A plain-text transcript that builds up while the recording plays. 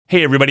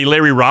Hey everybody,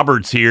 Larry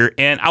Roberts here,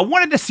 and I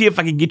wanted to see if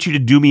I could get you to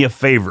do me a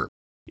favor.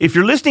 If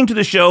you're listening to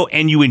the show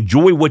and you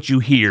enjoy what you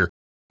hear,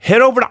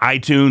 head over to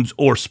iTunes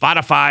or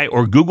Spotify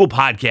or Google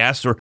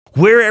Podcasts or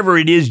wherever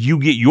it is you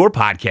get your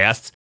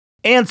podcasts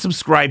and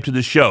subscribe to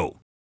the show.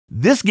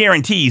 This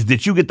guarantees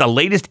that you get the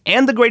latest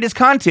and the greatest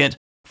content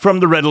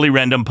from the Readily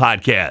Random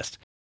podcast.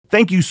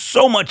 Thank you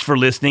so much for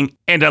listening,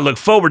 and I look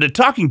forward to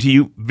talking to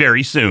you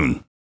very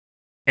soon.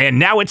 And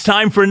now it's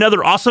time for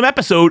another awesome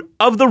episode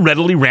of the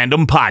Readily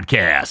Random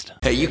podcast.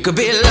 Hey, you could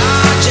be larger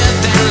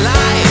than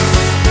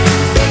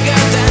life,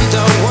 bigger than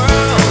the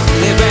world,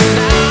 living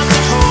out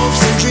the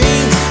hopes and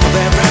dreams of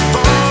every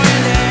boy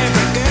and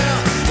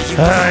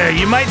every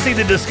girl. You might see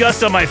the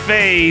disgust on my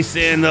face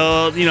and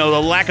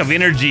the lack of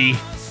energy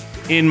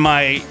in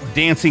my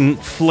dancing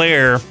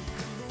flair,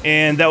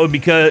 and that would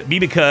be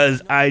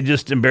because I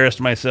just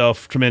embarrassed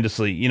myself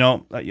tremendously.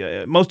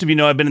 Most of you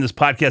know I've been in this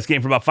podcast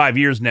game for about 5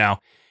 years now.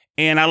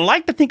 And I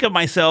like to think of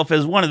myself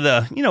as one of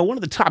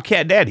the top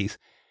cat daddies.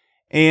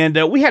 And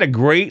we had a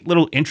great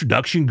little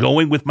introduction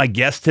going with my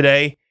guest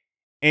today.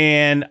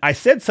 And I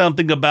said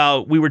something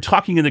about we were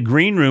talking in the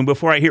green room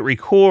before I hit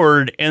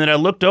record. And then I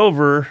looked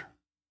over.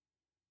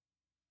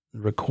 The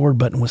record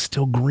button was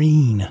still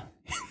green.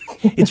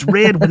 It's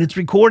red when it's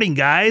recording,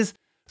 guys.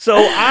 So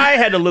I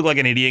had to look like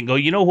an idiot and go,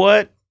 you know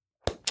what?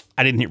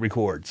 I didn't hit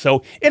record.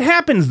 So it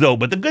happens though.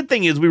 But the good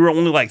thing is we were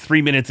only like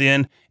 3 minutes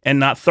in and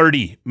not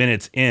 30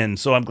 minutes in.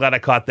 So I'm glad I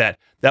caught that.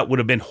 That would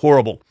have been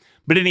horrible.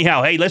 But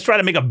anyhow, hey, let's try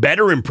to make a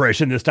better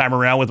impression this time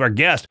around with our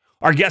guest.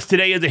 Our guest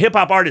today is a hip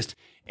hop artist,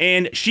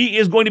 and she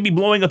is going to be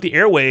blowing up the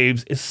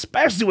airwaves,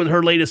 especially with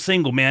her latest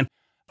single, man.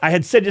 I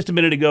had said just a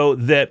minute ago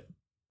that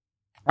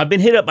I've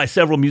been hit up by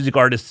several music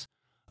artists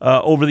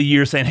over the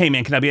years saying, hey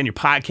man, can I be on your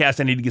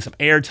podcast? I need to get some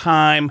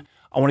airtime.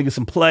 I want to get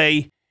some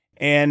play.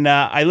 And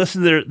I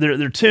listen to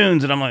their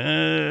tunes, and I'm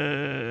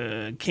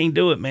like, can't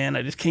do it, man.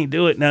 I just can't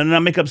do it. Now, and I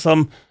make up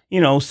some,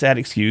 sad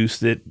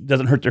excuse that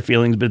doesn't hurt their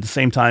feelings, but at the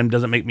same time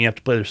doesn't make me have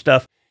to play their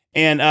stuff.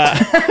 And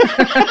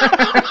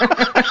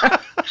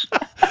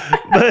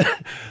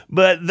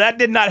but that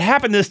did not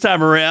happen this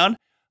time around.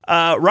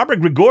 Robert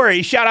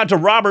Grigori, shout out to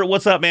Robert.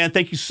 What's up, man?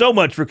 Thank you so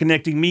much for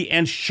connecting me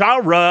and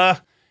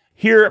Shara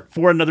here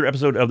for another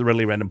episode of the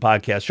Readily Random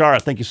podcast.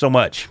 Shara, thank you so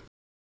much.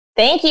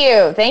 Thank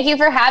you. Thank you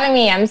for having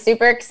me. I'm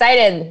super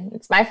excited.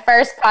 It's my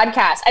first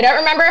podcast. I don't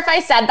remember if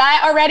I said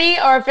that already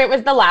or if it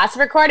was the last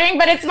recording,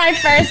 but it's my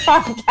first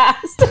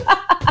podcast.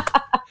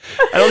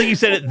 I don't think you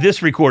said it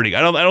this recording. I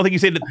don't think you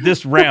said it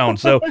this round.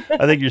 So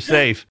I think you're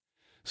safe.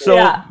 So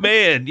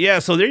man,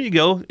 so there you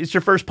go. It's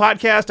your first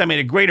podcast. I made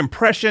a great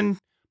impression.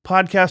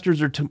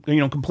 Podcasters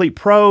are complete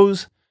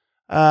pros.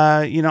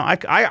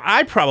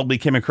 I probably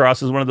came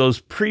across as one of those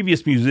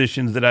previous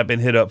musicians that I've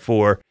been hit up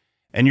for.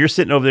 And you're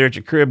sitting over there at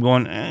your crib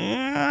going,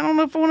 I don't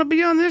know if I want to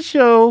be on this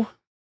show.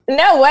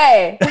 No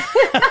way.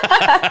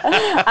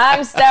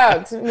 I'm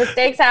stoked.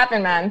 Mistakes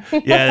happen, man.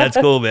 Yeah, that's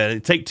cool,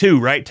 man. Take two,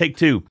 right? Take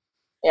two.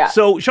 Yeah.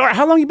 So, Shara,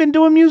 how long you been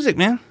doing music,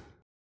 man?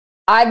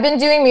 I've been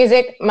doing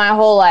music my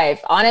whole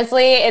life.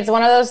 Honestly, it's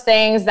one of those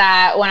things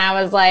that when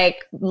I was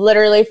like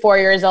literally 4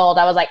 years old,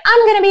 I was like,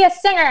 I'm going to be a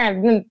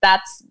singer.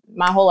 That's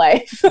my whole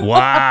life.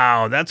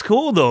 Wow. That's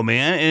cool, though,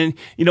 man. And,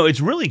 it's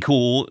really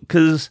cool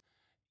because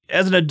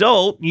as an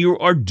adult, you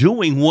are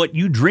doing what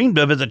you dreamed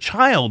of as a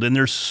child, and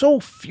there's so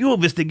few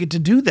of us that get to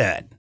do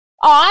that.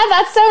 Aw,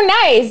 that's so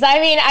nice. I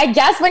mean, I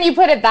guess when you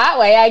put it that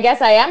way, I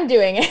guess I am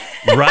doing it.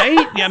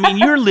 Right? I mean,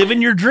 you're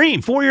living your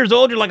dream. 4 years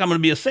old, you're like, I'm going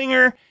to be a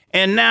singer,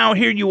 and now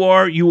here you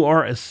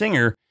are a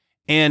singer,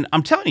 and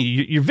I'm telling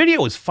you, your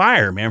video is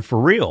fire, man, for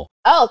real.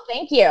 Oh,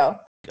 thank you.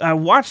 I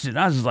watched it, and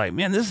I was like,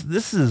 man,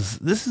 this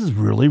is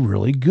really,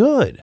 really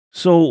good.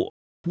 So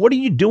what are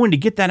you doing to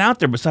get that out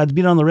there besides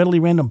being on the Readily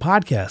Random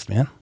podcast,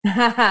 man?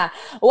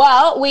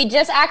 Well, we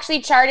just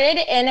actually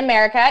charted in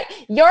America.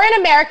 You're in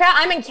America.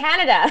 I'm in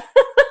Canada.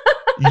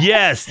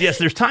 Yes.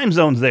 There's time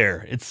zones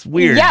there. It's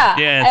weird. Yeah.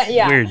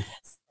 It's weird.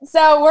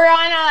 So we're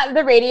on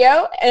the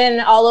radio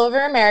and all over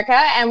America,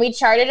 and we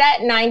charted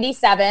at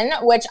 97,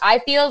 which I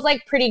feel is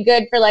like pretty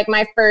good for like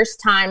my first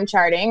time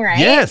charting, right?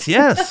 Yes.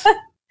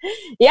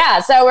 Yeah.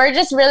 So we're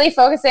just really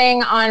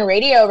focusing on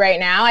radio right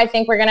now. I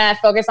think we're gonna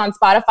focus on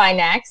Spotify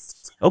next.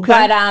 Okay.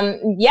 But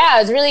I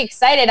was really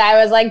excited.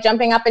 I was like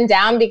jumping up and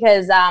down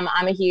because I'm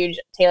a huge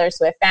Taylor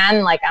Swift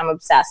fan. Like I'm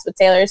obsessed with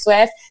Taylor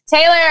Swift.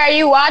 Taylor, are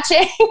you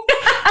watching?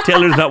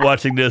 Taylor's not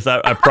watching this.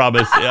 I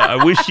promise. Yeah,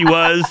 I wish she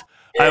was.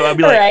 I'd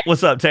be like, right.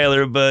 What's up,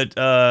 Taylor? But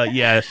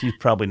she's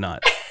probably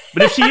not.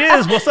 But if she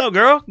is, what's up,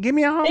 girl? Give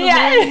me a holler.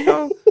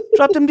 Yeah.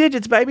 Drop them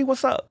digits, baby.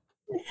 What's up?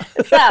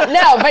 So,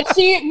 no, but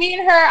me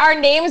and her, our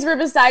names were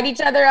beside each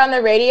other on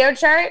the radio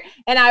chart,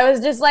 and I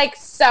was just like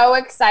so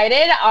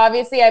excited.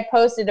 Obviously, I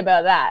posted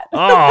about that.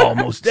 Oh,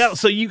 most definitely.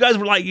 So you guys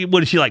were like,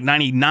 what is she, like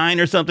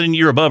 99 or something?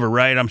 You're above her,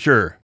 right? I'm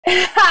sure.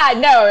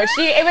 No,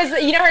 it was,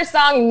 her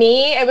song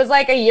Me, it was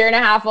like a year and a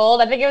half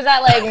old. I think it was at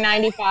like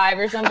 95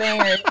 or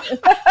something.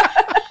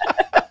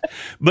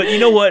 But you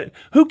know what?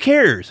 Who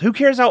cares? Who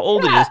cares how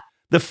old it is?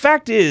 The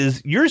fact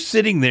is, you're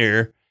sitting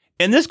there,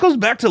 and this goes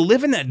back to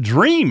living that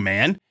dream,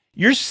 man.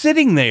 You're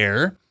sitting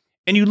there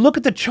and you look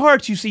at the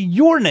charts, you see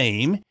your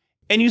name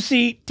and you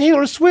see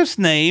Taylor Swift's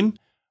name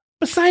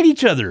beside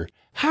each other.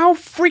 How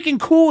freaking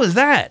cool is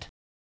that?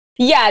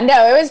 Yeah,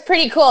 no, it was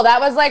pretty cool.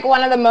 That was like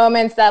one of the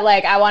moments that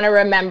like I want to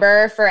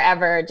remember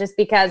forever, just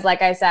because,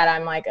 like I said,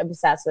 I'm like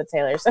obsessed with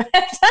Taylor Swift.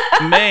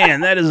 Man,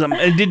 that is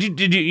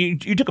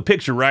you took a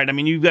picture, right? I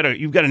mean, you've got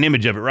an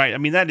image of it, right? I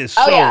mean, that is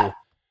so yeah.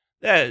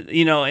 that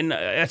and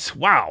that's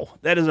wow.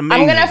 That is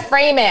amazing. I'm gonna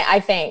frame it,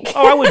 I think.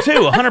 Oh, I would too.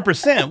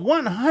 100%.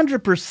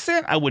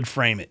 100% I would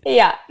frame it.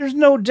 Yeah. There's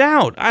no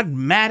doubt. I'd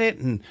mat it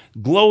and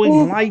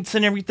glowing lights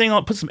and everything.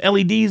 I'll put some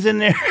LEDs in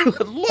there.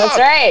 Look. That's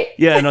right.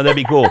 Yeah, no, that'd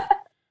be cool.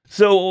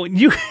 So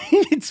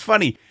it's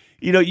funny.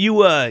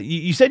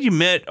 You said you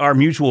met our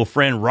mutual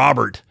friend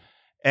Robert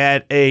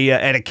at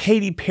a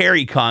Katy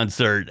Perry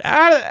concert.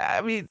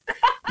 I mean,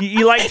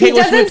 you like Taylor He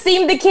doesn't Swift?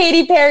 seem the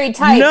Katy Perry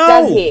type,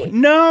 does he?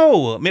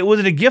 No. I mean, was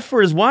it a gift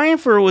for his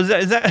wife, or is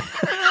that?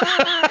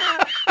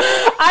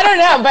 I don't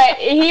know, but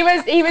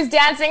he was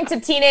dancing to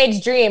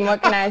Teenage Dream.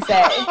 What can I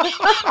say?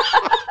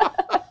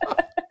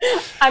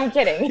 I'm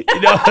kidding.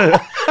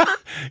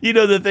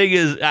 The thing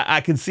is, I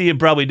can see him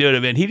probably doing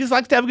it, man. He just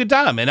likes to have a good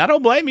time, and I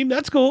don't blame him.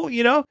 That's cool,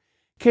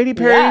 Katy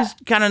Perry's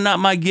kind of not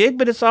my gig,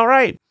 but it's all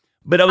right.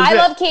 But I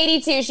love Katy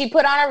too. She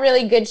put on a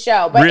really good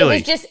show, but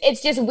really?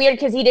 It's just weird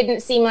because he didn't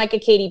seem like a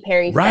Katy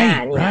Perry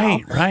fan.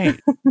 Right.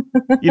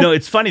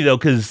 It's funny though,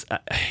 because,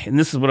 and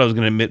this is what I was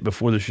going to admit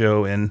before the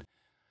show, and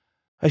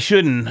I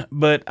shouldn't,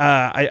 but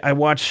I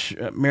watch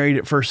Married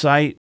at First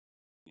Sight.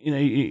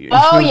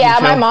 Oh yeah,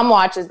 my mom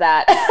watches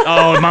that.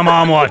 Oh, my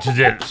mom watches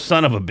it.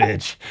 Son of a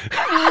bitch.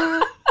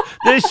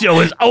 This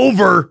show is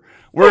over.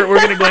 We're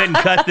gonna go ahead and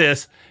cut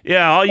this.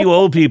 Yeah, all you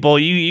old people,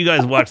 you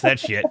guys watch that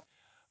shit.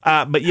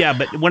 But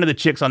one of the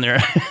chicks on there,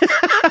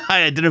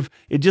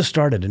 it just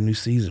started a new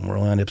season. We're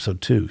on episode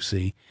 2,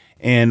 see?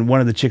 And one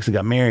of the chicks that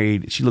got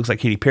married, she looks like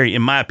Katy Perry,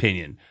 in my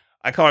opinion.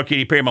 I call her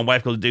Katy Perry. My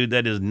wife goes, dude,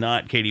 that is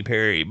not Katy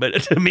Perry.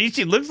 But to me,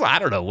 she looks like, I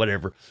don't know,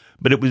 whatever.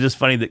 But it was just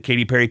funny that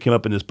Katy Perry came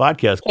up in this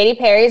podcast. Katy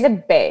Perry's a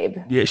babe.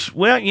 Yeah,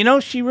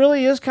 she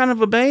really is kind of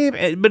a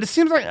babe. But it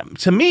seems like,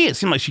 to me, it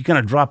seemed like she kind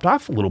of dropped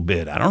off a little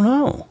bit. I don't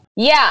know.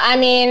 Yeah, I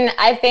mean,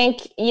 I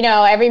think,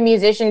 every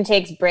musician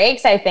takes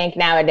breaks, I think,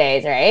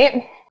 nowadays,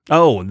 right?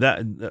 Oh,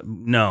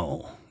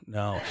 no.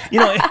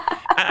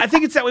 I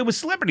think it's that way with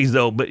celebrities,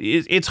 though. But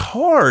it's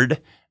hard.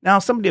 Now,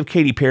 somebody of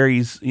Katy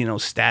Perry's,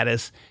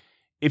 status,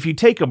 if you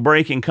take a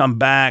break and come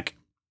back,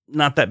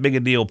 not that big a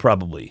deal,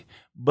 probably.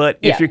 But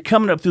if you're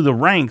coming up through the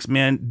ranks,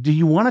 man, do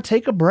you want to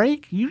take a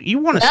break? You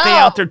want to stay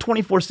out there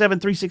 24/7,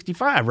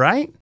 365,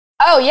 right?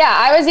 Oh yeah,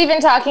 I was even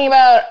talking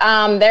about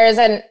there's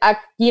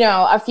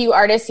a few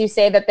artists who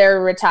say that they're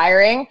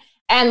retiring,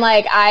 and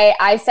like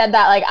I said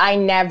that like I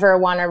never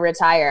want to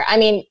retire. I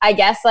mean, I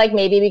guess like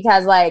maybe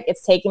because like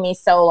it's taken me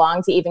so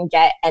long to even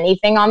get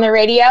anything on the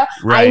radio.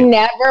 Right. I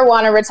never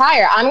want to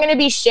retire. I'm gonna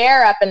be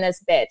Cher up in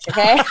this bitch,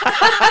 okay?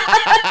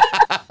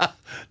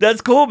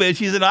 That's cool, man.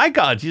 She's an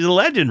icon. She's a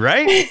legend,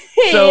 right?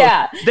 So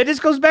yeah. That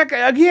just goes back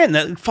again.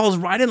 That falls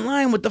right in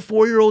line with the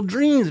 4-year-old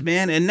dreams,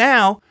 man. And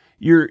now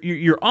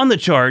you're on the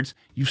charts.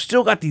 You've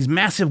still got these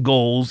massive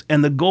goals,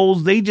 and the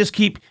goals they just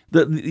keep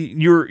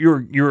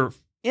your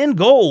end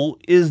goal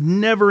is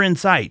never in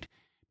sight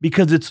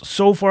because it's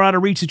so far out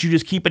of reach that you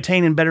just keep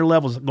attaining better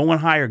levels, going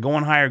higher.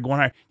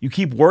 You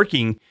keep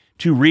working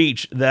to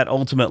reach that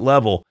ultimate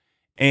level,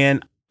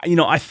 and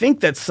I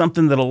think that's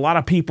something that a lot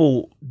of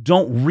people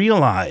don't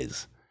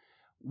realize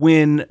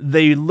when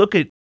they look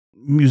at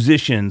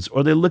musicians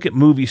or they look at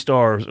movie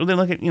stars or they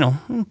look at,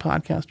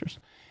 podcasters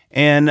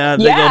and they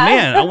go,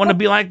 man, I want to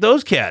be like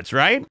those cats.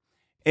 Right.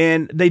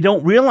 And they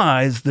don't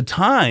realize the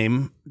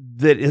time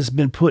that has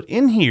been put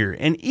in here.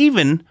 And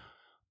even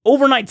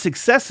overnight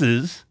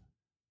successes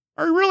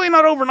are really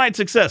not overnight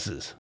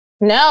successes.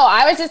 No,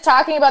 I was just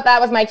talking about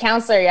that with my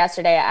counselor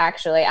yesterday,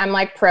 actually. I'm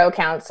like pro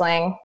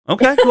counseling.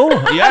 Okay, cool.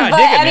 Yeah, I but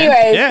dig it,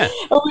 anyways, man.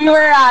 Yeah. We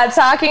were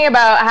talking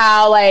about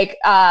how like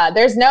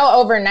there's no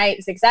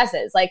overnight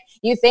successes. Like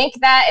you think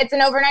that it's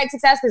an overnight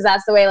success because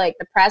that's the way like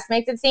the press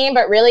makes it seem,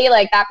 but really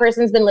like that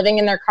person's been living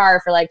in their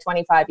car for like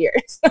 25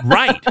 years.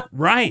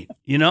 Right.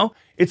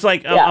 It's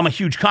like I'm a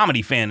huge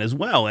comedy fan as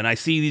well, and I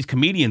see these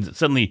comedians that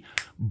suddenly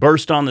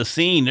burst on the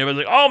scene.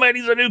 Everybody's like, "Oh man,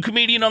 he's a new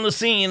comedian on the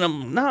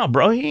scene." No,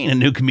 bro, he ain't a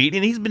new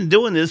comedian. He's been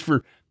doing this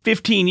for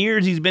 15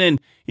 years. He's been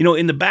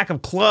in the back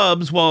of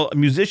clubs while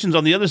musicians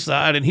on the other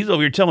side, and he's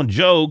over here telling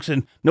jokes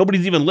and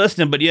nobody's even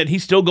listening, but yet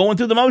he's still going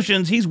through the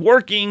motions. He's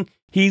working.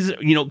 He's,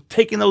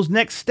 taking those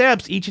next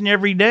steps each and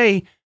every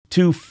day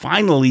to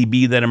finally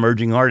be that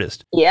emerging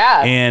artist.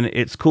 Yeah. And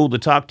it's cool to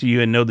talk to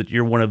you and know that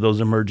you're one of those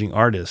emerging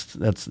artists.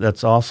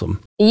 That's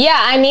awesome. Yeah.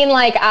 I mean,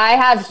 like I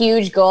have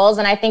huge goals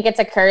and I think it's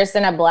a curse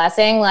and a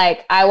blessing.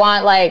 Like I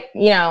want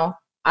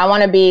I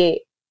want to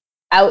be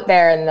out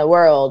there in the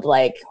world,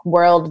 like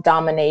world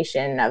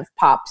domination of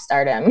pop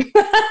stardom.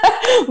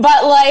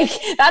 But like,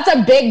 that's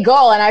a big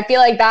goal. And I feel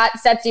like that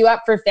sets you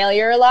up for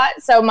failure a lot.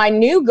 So my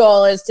new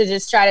goal is to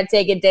just try to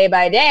take it day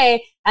by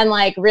day and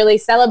like really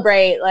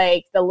celebrate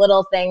like the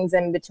little things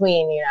in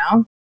between,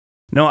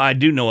 No, I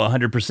do know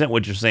 100%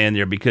 what you're saying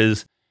there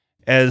because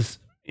as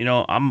you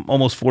know, I'm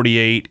almost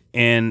 48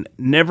 and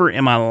never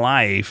in my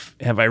life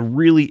have I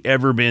really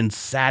ever been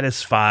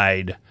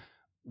satisfied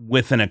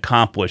with an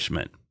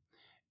accomplishment.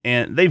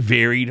 And they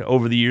varied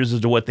over the years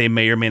as to what they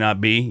may or may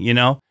not be, you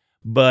know,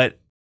 but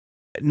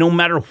no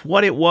matter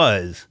what it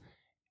was,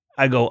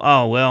 I go,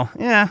 oh, well,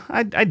 yeah,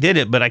 I did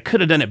it, but I could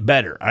have done it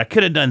better. I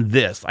could have done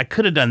this. I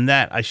could have done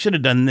that. I should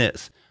have done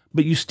this.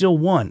 But you still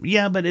won.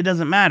 Yeah, but it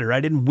doesn't matter. I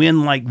didn't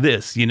win like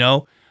this, you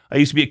know. I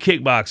used to be a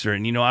kickboxer,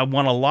 and, you know, I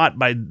won a lot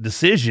by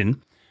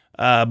decision,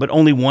 but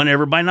only one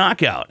ever by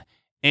knockout.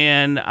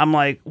 And I'm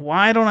like,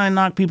 why don't I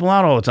knock people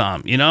out all the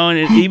time? You know,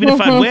 and even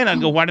if I win, I'd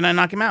go, why didn't I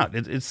knock him out?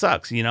 It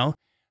sucks, you know.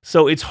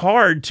 So it's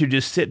hard to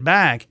just sit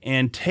back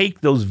and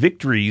take those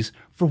victories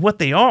for what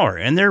they are.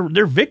 And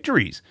they're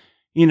victories.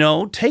 You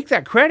know, take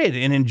that credit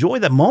and enjoy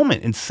the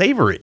moment and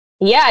savor it.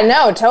 Yeah,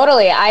 no,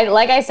 totally.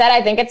 Like I said,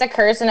 I think it's a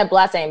curse and a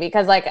blessing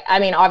because like, I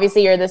mean,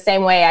 obviously you're the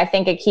same way. I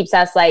think it keeps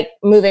us like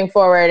moving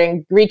forward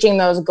and reaching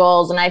those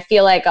goals. And I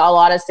feel like a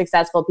lot of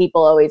successful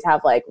people always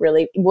have like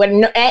really,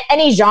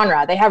 any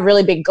genre, they have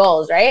really big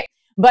goals, right?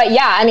 But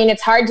yeah, I mean,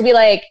 it's hard to be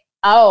like,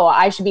 oh,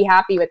 I should be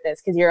happy with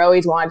this because you're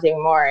always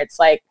wanting more. It's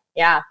like,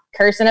 yeah,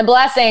 curse and a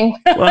blessing.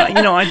 Well,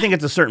 you know, I think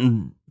it's a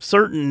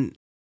certain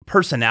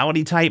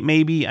personality type,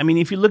 maybe. I mean,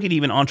 if you look at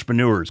even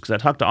entrepreneurs, because I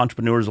talk to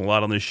entrepreneurs a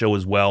lot on this show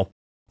as well,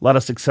 a lot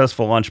of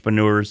successful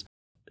entrepreneurs,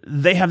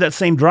 they have that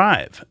same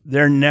drive.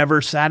 They're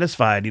never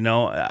satisfied. You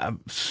know,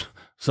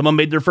 someone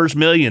made their first $1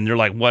 million. They're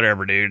like,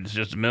 whatever, dude, it's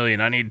just $1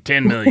 million. I need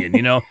 10 million.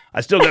 You know,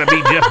 I still got to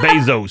beat Jeff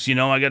Bezos. You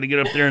know, I got to get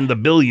up there in the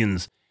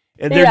billions.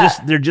 And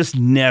they're just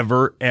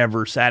never,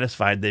 ever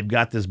satisfied. They've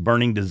got this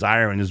burning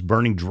desire and this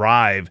burning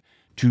drive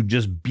to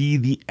just be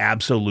the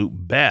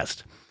absolute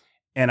best.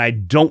 And I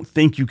don't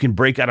think you can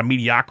break out of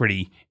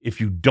mediocrity if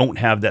you don't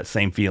have that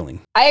same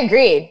feeling. I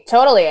agree.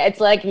 Totally.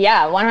 It's like,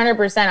 yeah,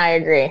 100% I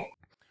agree.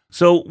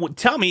 So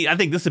tell me, I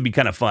think this would be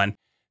kind of fun.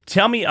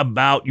 Tell me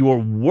about your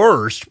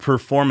worst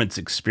performance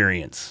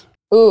experience.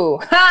 Ooh.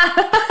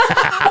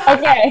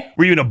 Okay.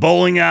 Were you in a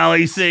bowling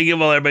alley singing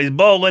while everybody's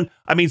bowling?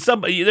 I mean,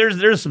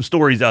 there's some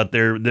stories out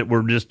there that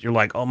were just, you're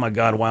like, oh my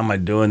God, why am I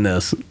doing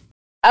this?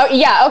 Oh,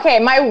 yeah. Okay.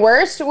 My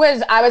worst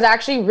was I was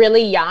actually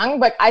really young,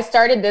 but I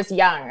started this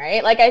young,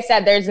 right? Like I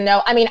said,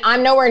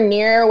 I'm nowhere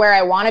near where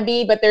I want to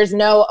be, but there's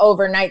no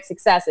overnight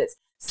successes.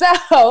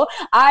 So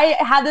I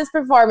had this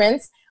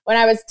performance when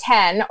I was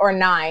 9 or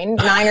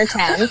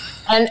 10,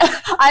 and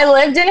I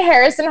lived in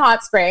Harrison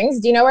Hot Springs.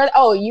 Do you know where?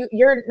 Oh,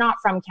 you're not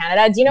from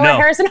Canada. Do you know where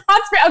Harrison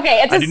Hot Springs?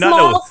 Okay. It's a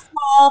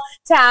small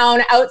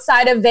town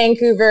outside of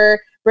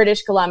Vancouver,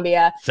 British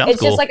Columbia. Sounds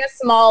cool. Just like a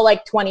small,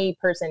 like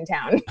 20-person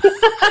town.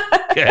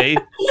 Okay.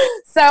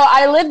 So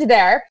I lived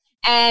there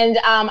and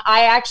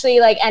I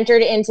actually like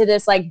entered into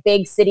this like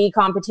big city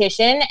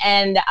competition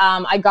and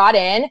I got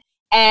in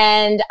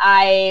and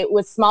I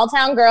was small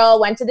town girl,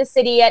 went to the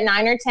city at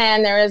 9 or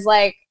 10. There was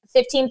like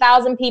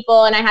 15,000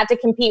 people and I had to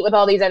compete with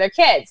all these other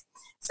kids.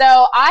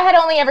 So I had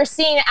only ever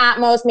seen at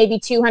most maybe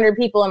 200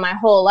 people in my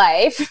whole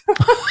life,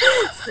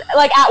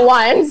 like at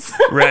once.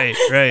 Right.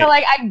 So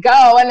like I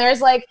go and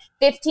there's like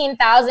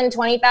 15,000,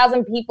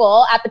 20,000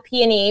 people at the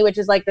P&E, which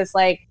is like this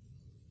like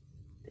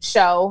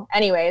show.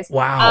 Anyways.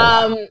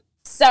 Wow.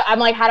 So I'm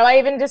like, how do I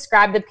even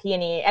describe the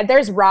P&E? And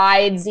there's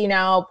rides, you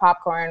know,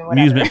 popcorn,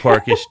 whatever. Amusement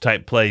parkish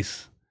type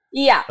place.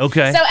 Yeah.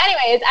 Okay. So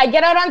anyways, I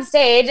get out on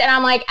stage and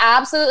I'm like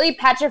absolutely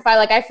petrified.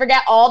 Like I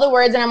forget all the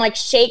words and I'm like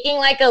shaking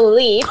like a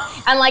leaf.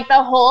 And like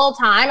the whole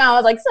time I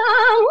was like,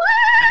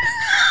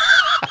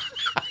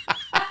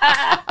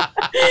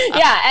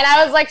 yeah. And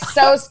I was like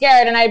so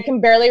scared and I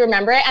can barely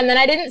remember it. And then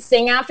I didn't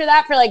sing after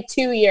that for like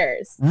 2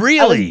 years.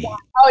 Really?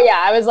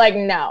 I was like,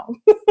 no.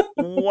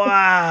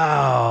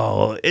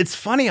 Wow. It's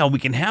funny how we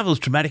can have those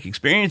traumatic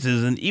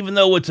experiences. And even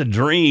though it's a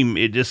dream,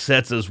 it just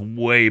sets us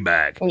way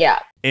back. Yeah.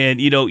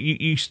 And, you know,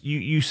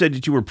 you said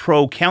that you were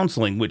pro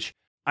counseling, which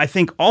I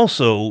think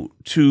also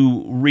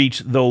to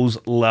reach those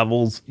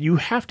levels, you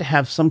have to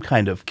have some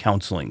kind of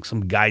counseling,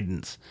 some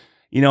guidance.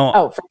 You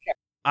know, For sure.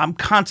 I'm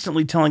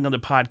constantly telling other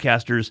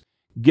podcasters,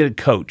 get a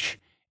coach.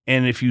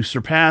 And if you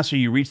surpass or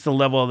you reach the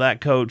level of that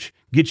coach,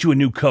 get you a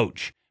new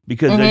coach.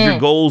 Because as your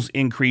goals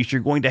increase,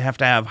 you're going to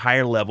have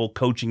higher level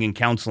coaching and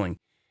counseling.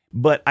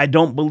 But I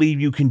don't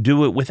believe you can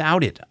do it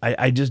without it.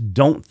 I just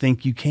don't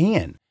think you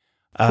can.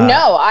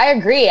 No, I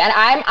agree. And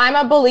I'm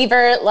a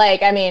believer,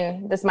 like, I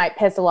mean, this might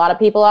piss a lot of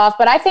people off,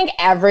 but I think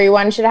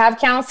everyone should have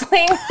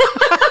counseling.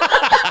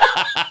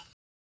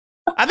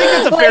 I think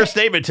that's a fair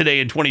statement today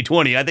in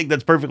 2020. I think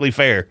that's perfectly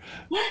fair.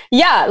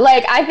 Yeah,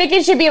 like, I think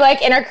it should be,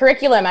 like, in our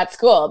curriculum at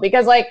school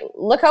because, like,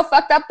 look how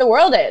fucked up the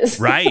world is.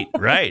 Right.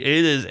 It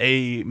is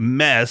a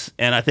mess.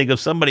 And I think if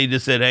somebody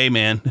just said, hey,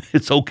 man,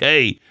 it's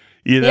okay,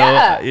 you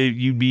know,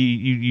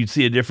 you'd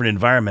see a different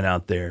environment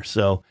out there.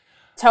 So.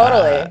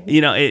 Totally.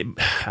 You know,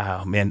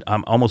 oh man,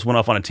 I almost went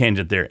off on a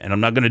tangent there, and I'm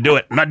not going to do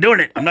it. I'm not doing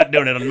it. I'm not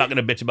going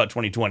to bitch about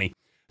 2020.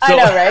 So, I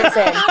know, right?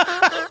 Same.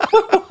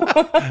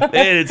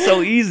 Man, it's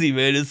so easy,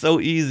 man. It's so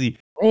easy.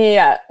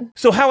 Yeah.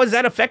 So how has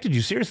that affected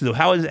you? Seriously though,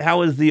 how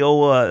has the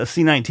old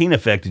C19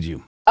 affected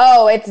you?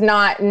 Oh, it's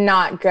not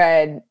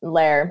good,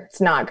 Lair.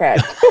 It's not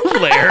good.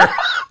 Blair,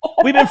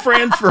 we've been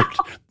friends for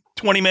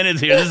 20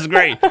 minutes here. This is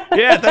great.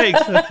 Yeah, thanks.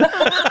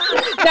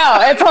 No,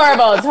 it's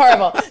horrible. It's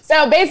horrible.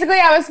 So basically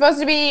I was supposed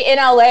to be in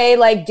LA,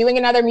 like doing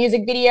another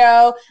music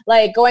video,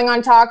 like going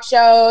on talk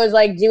shows,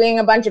 like doing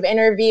a bunch of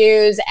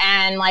interviews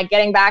and like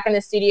getting back in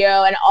the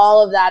studio, and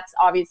all of that's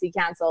obviously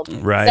canceled.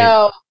 Right.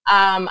 So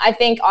I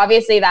think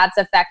obviously that's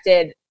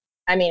affected,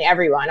 I mean,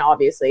 everyone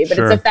obviously, but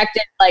Sure. it's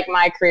affected like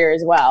my career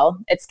as well.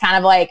 It's kind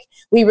of like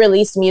we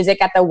released music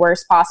at the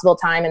worst possible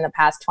time in the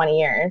past 20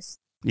 years.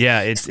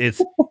 Yeah, it's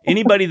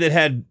anybody that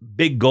had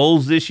big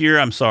goals this year.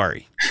 I'm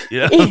sorry.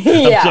 Yeah,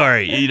 Yeah. I'm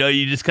sorry. You know,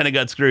 you just kind of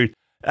got screwed.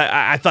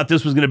 I thought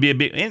this was going to be a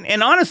big,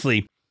 and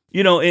honestly,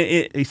 you know,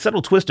 a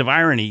subtle twist of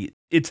irony.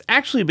 It's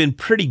actually been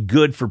pretty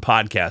good for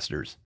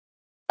podcasters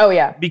Oh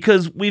yeah.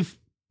 because we've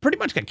pretty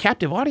much got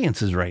captive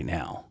audiences right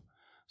now.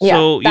 Yeah.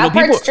 So, you that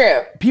know, part's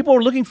true. people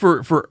are looking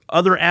for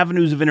other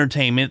avenues of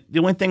entertainment. The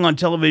only thing on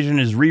television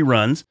is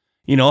reruns.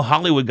 You know,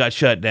 Hollywood got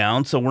shut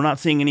down, so we're not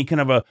seeing any kind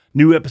of a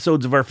new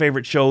episodes of our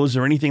favorite shows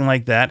or anything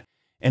like that.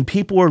 And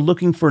people are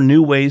looking for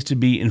new ways to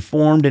be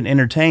informed and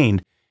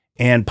entertained.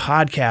 And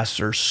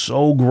podcasts are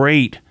so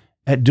great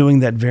at doing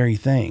that very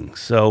thing.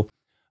 So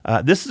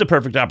this is a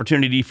perfect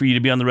opportunity for you to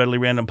be on the Readily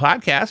Random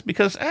podcast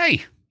because,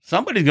 hey,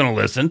 somebody's going to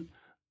listen.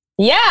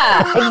 Yeah,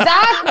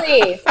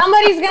 exactly.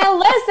 Somebody's gonna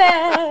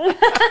listen.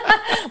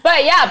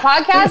 But yeah,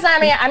 podcasts. I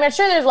mean, I'm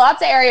sure there's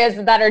lots of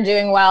areas that are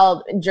doing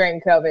well during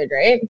COVID,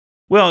 right?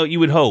 Well, you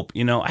would hope,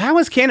 you know. How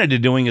is Canada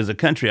doing as a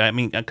country? I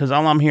mean, because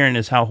all I'm hearing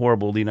is how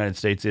horrible the United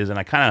States is, and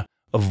I kind of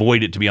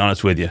avoid it, to be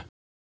honest with you.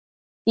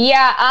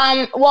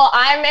 Yeah. Well,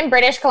 I'm in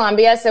British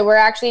Columbia, so we're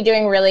actually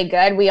doing really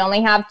good. We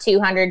only have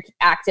 200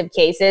 active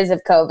cases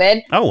of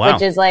COVID. Oh, wow.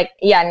 Which is like,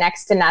 yeah,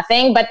 next to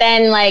nothing. But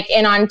then like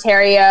in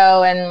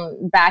Ontario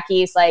and back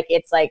east, like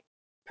it's like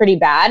pretty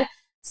bad.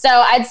 So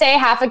I'd say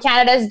half of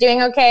Canada is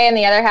doing okay and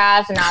the other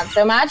half not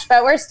so much.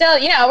 But we're still,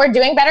 you know, we're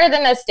doing better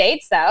than the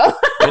States, though.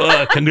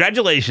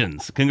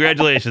 Congratulations.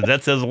 Congratulations.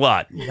 That says a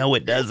lot. No,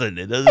 it doesn't.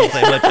 It doesn't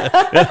say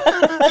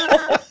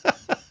much.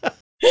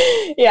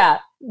 Yeah.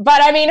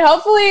 But I mean,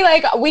 hopefully,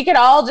 like, we could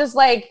all just,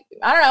 like,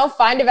 I don't know,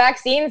 find a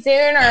vaccine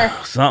soon, or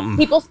Something.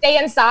 people stay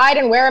inside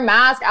and wear a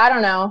mask. I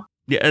don't know.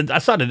 Yeah, I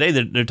saw today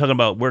that they're talking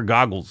about wear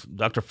goggles.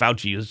 Dr.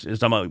 Fauci is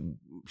talking about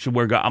should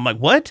wear goggles. I'm like,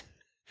 what?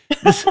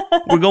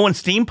 We're going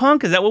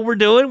steampunk? Is that what we're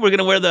doing? We're going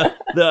to wear the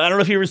I don't know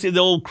if you ever see the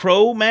old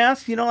crow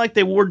mask, you know, like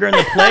they wore during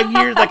the plague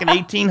years, like in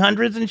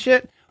 1800s and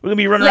shit. We're going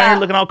to be running around Yeah. here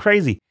looking all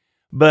crazy.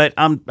 But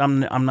I'm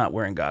not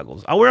wearing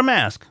goggles. I'll wear a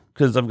mask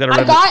because I've got a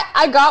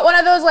I got one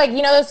of those, like,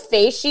 you know, those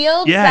face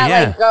shields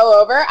like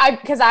go over.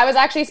 Because I was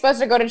actually supposed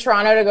to go to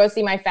Toronto to go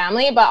see my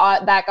family,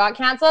 but that got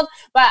canceled.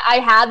 But I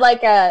had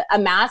like a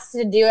mask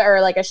to do it,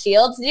 or like a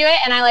shield to do it,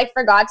 and I like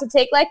forgot to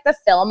take like the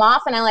film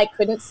off, and I like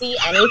couldn't see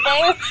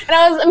anything.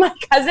 And my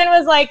cousin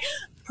was like,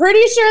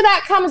 pretty sure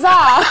that comes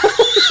off.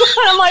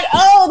 And I'm like,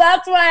 oh,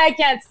 that's why I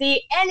can't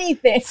see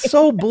anything.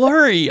 so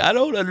blurry. I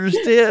don't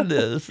understand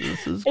this.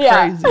 This is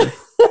Yeah. crazy.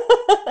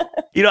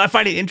 You know, I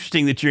find it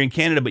interesting that you're in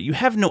Canada, but you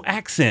have no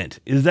accent.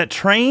 Is that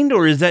trained,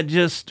 or is that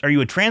just, are you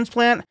a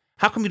transplant?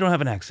 How come you don't have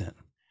an accent?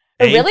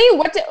 Eh? Really?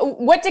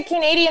 What do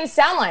Canadians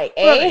sound like?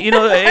 Eh? Well, you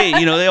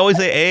know, they always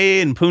say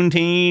 "eh" and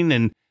poutine,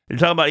 and they're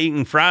talking about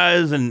eating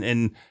fries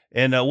and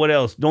what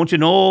else? Don't you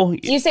know?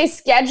 Do you say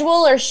schedule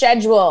or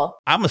schedule?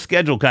 I'm a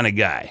schedule kind of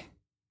guy.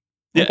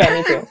 Okay,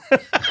 me too.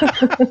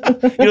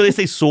 You know, they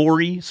say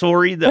sorry,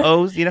 the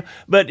O's, you know,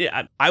 but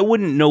I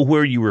wouldn't know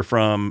where you were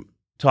from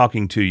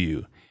talking to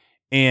you.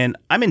 And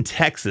I'm in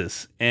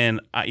Texas,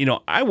 and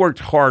I worked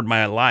hard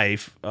my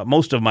life,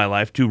 most of my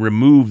life, to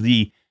remove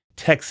the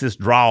Texas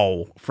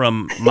drawl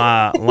from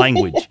my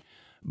language.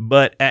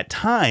 But at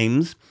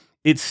times,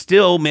 it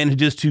still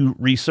manages to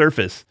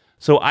resurface.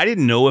 So I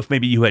didn't know if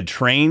maybe you had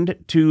trained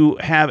to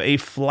have a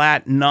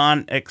flat,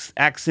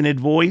 non-accented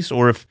voice,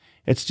 or if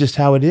it's just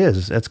how it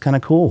is. That's kind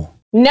of cool.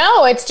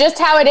 No, it's just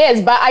how it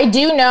is. But I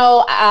do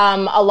know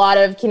a lot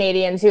of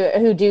Canadians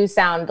who do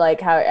sound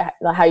like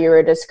how you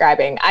were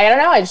describing. I don't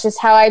know. It's just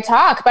how I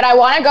talk. But I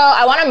want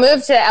to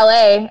move to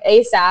LA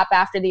ASAP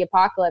after the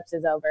apocalypse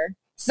is over.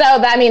 So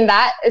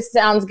that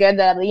sounds good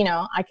that, you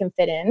know, I can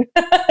fit in.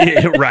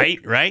 Yeah,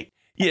 right.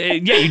 Yeah,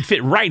 you'd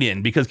fit right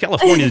in because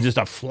California is just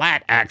a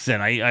flat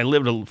accent. I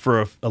lived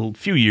for a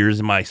few years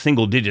in my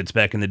single digits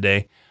back in the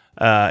day.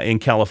 In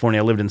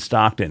California, I lived in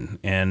Stockton,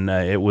 and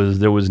there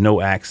was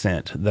no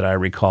accent that I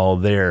recall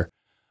there.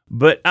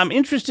 But I'm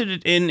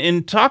interested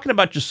in talking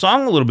about your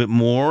song a little bit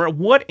more.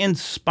 What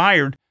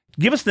inspired?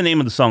 Give us the name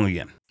of the song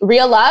again.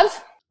 Real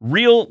Love?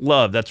 Real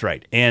Love, that's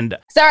right. And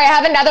Sorry, I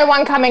have another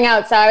one coming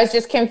out, so I was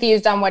just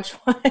confused on which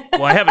one.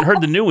 well, I haven't heard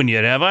the new one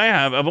yet, have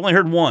I? I've only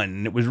heard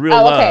one. It was Real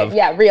Oh, Love. okay.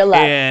 Yeah, Real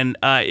Love. And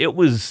it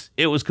was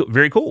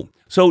very cool.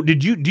 So do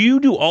you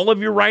do all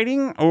of your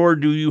writing, or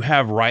do you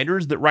have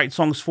writers that write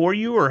songs for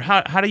you, or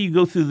how do you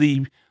go through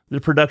the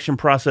production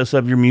process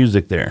of your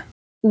music there?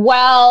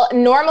 Well,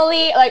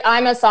 normally, like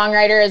I'm a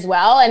songwriter as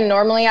well, and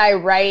normally I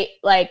write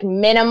like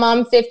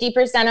minimum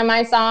 50% of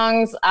my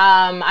songs.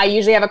 I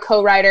usually have a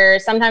co-writer.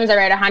 Sometimes I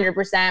write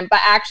 100%, but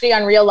actually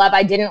on Real Love,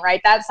 I didn't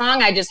write that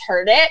song. I just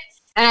heard it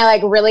and I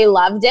like really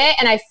loved it,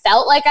 and I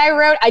felt like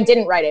I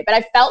didn't write it, but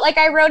I felt like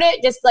I wrote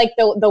it, just like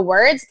the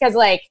words, because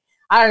like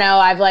I don't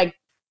know,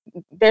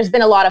 there's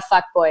been a lot of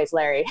fuck boys,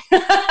 Larry.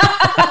 This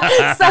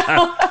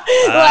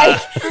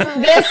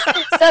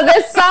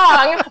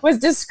song was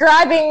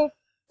describing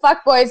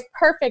fuckboys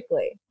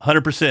perfectly.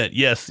 100%.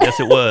 Yes,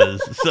 it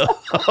was. So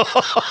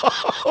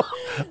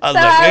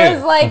I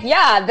was like,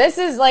 yeah, this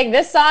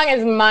song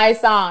is my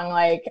song.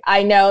 Like,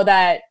 I know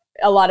that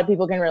a lot of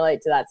people can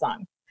relate to that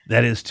song.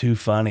 That is too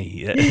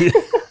funny.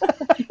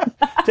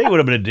 Tell you what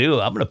I'm going to do.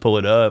 I'm going to pull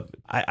it up.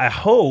 I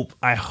hope,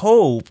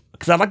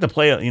 because I'd like to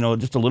play,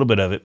 just a little bit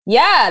of it.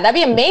 Yeah, that'd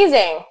be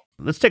amazing.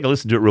 Let's take a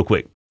listen to it real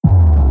quick.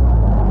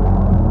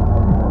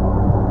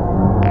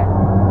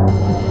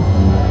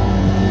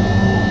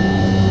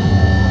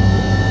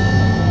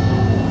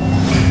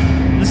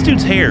 This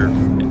dude's hair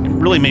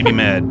really made me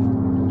mad.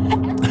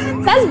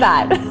 Says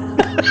that.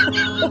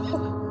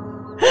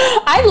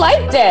 I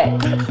liked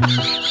it.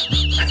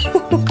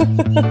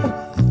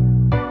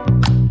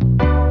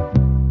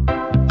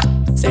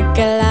 Sick of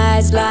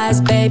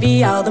lies,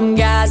 baby. All them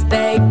guys,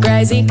 they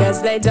crazy,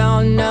 cause they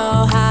don't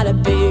know how to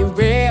be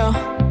real.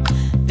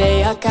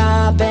 They are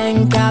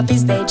carbon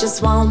copies, they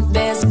just want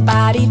this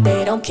body.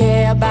 They don't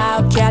care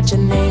about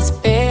catching these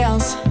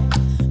feels.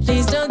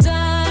 Please don't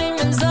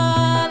diamonds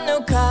on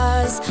no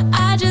cars.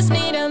 I just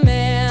need a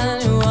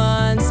man who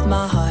wants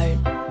my heart.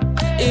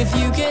 If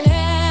you can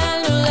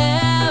handle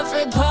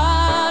every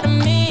part of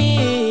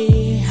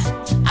me,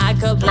 I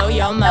could blow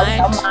your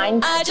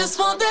mind. I just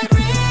want that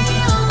real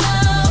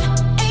love.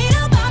 Ain't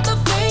about the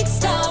fake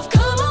stuff.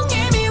 Come on,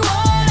 give me what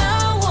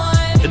I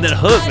want. And then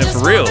hook, man,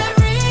 for real.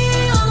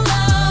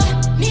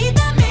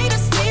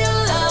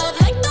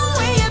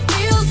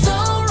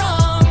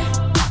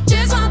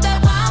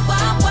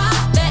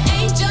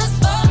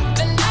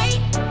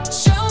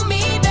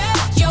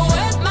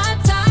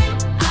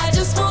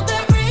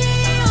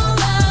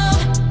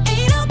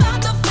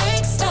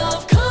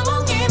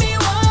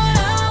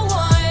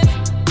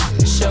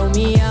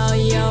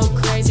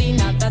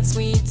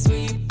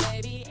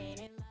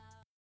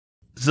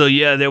 So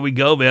yeah, there we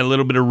go, man. A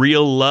little bit of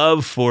real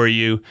love for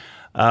you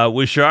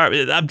with Sharp.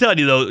 I'm telling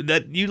you though,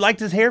 that you liked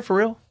his hair for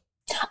real.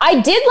 I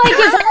did like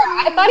his hair.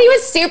 I thought he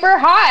was super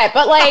hot,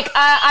 but like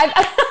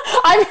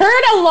I've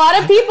heard a lot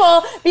of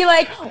people be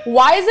like,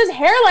 "Why is his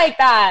hair like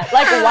that?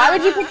 Like, why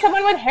would you pick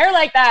someone with hair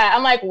like that?"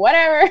 I'm like,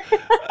 whatever.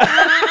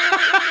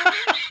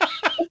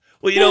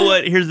 Well, you know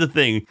what? Here's the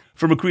thing.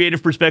 From a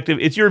creative perspective,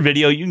 it's your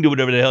video. You can do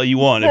whatever the hell you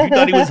want. If you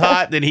thought he was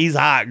hot, then he's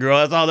hot, girl.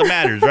 That's all that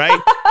matters, right?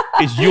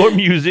 It's your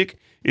music.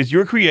 It's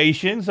your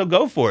creation, so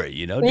go for it,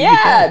 do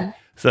Yeah.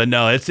 So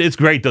no, it's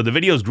great though. The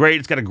video's great.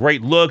 It's got a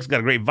great look. It's got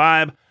a great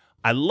vibe.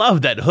 I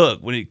love that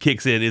hook when it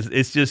kicks in.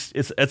 It's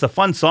a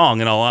fun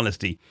song in all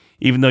honesty,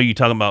 even though you're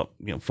talking about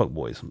fuck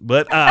boys.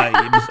 But well,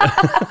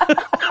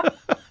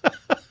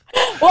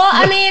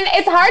 I mean,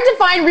 it's hard to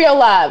find real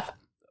love.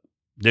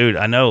 Dude,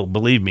 I know.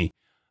 Believe me,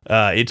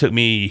 it took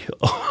me.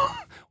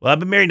 Well, I've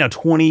been married now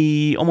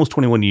almost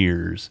 21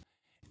 years.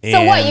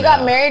 So what, you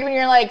got married when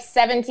you're like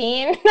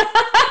 17?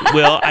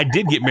 Well, I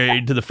did get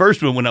married to the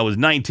first one when I was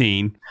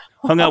 19.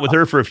 Hung out with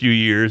her for a few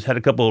years, had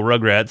a couple of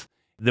Rugrats.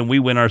 Then we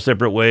went our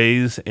separate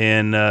ways,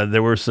 and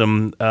there were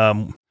some,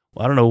 I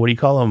don't know, what do you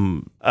call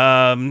them?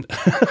 What?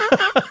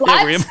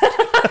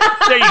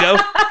 There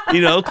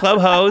you go.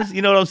 Club hoes,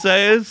 you know what I'm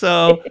saying?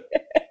 So,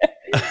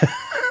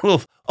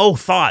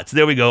 thoughts.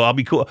 There we go. I'll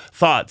be cool.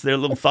 Thoughts. They're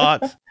little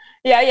thoughts.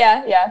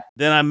 Yeah.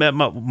 Then I met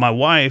my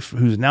wife,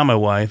 who's now my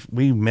wife.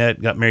 We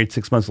got married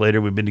 6 months later.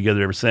 We've been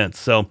together ever since.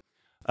 So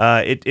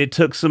it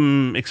took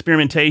some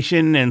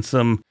experimentation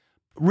and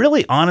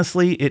really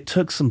honestly, it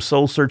took some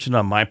soul searching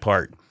on my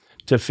part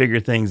to figure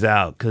things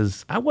out,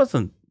 because I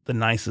wasn't the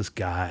nicest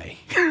guy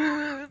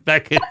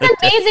back in the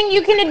day. Amazing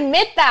you can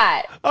admit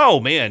that. Oh,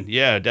 man.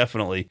 Yeah,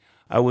 definitely.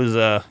 I was,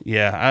 I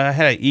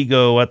had an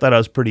ego. I thought I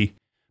was pretty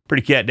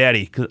cat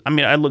daddy. 'Cause, I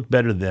mean, I looked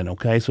better then,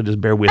 okay? So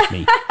just bear with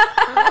me.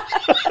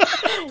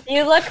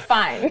 You look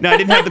fine. No, I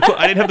didn't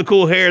have the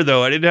cool hair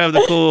though. I didn't have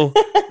the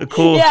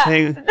cool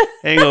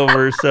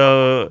hangover.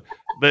 So,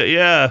 but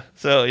yeah.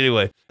 So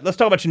anyway, let's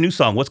talk about your new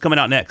song. What's coming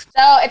out next?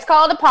 So it's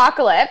called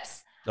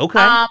Apocalypse.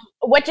 Okay.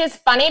 Which is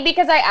funny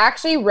because I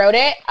actually wrote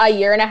it a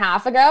year and a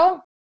half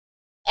ago,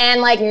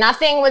 and like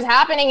nothing was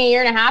happening a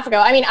year and a half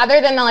ago. I mean,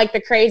 other than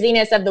the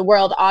craziness of the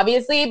world,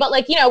 obviously, but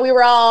we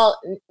were all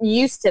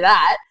used to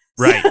that.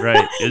 Right. It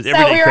was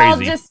So we were crazy. all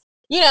just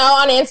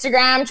on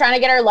Instagram, trying to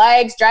get our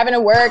likes, driving to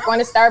work, going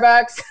to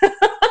Starbucks,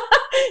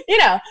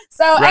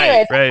 So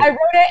anyways, right. I wrote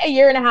it a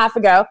year and a half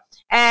ago,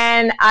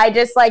 and I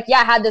just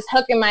had this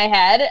hook in my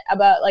head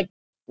about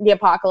the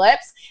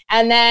apocalypse.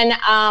 And then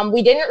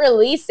we didn't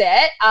release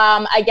it.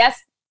 I guess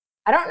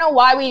I don't know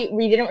why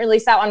we didn't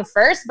release that one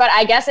first, but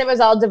I guess it was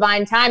all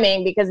divine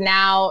timing because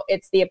now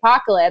it's the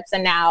apocalypse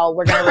and now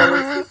we're going to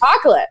release the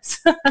apocalypse.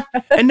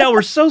 And now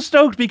we're so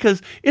stoked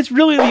because it's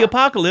really the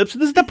apocalypse.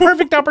 This is the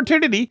perfect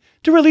opportunity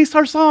to release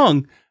our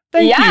song.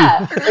 Thank you.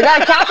 We got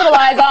to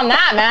capitalize on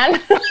that,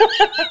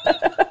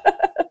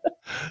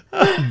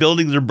 man.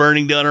 Buildings are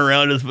burning down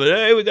around us, but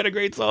hey, we got a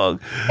great song.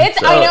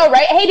 I know,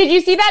 right? Hey, did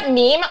you see that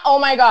meme? Oh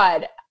my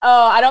God.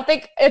 Oh, I don't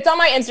think it's on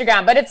my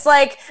Instagram, but it's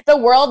like the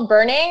world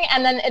burning.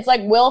 And then it's like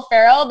Will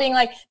Ferrell being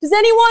like, does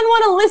anyone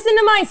want to listen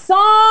to my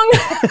song?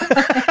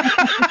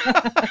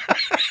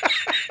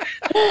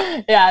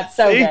 Yeah, it's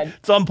so good.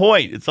 It's on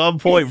point. It's on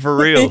point for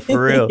real.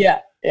 For real.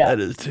 Yeah. That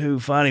is too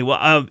funny.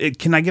 Well,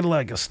 can I get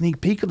like a sneak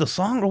peek of the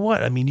song or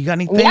what? I mean, you got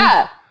anything?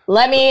 Yeah.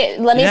 Let me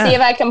see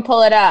if I can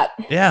pull it up.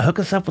 Yeah, hook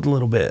us up with a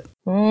little bit.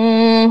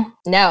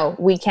 No,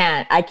 we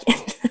can't. I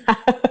can't.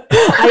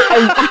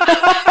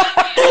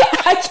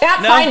 I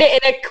can't find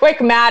it in a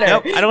quick manner.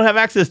 Nope, I don't have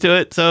access to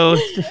it, so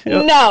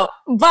No,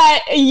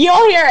 but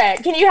you'll hear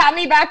it. Can you have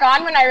me back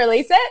on when I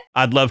release it?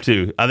 I'd love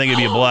to. I think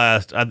it'd be a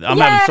blast. I'm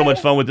having so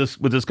much fun with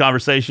this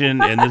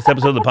conversation and this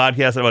episode of the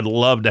podcast. I would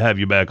love to have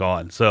you back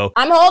on. So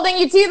I'm holding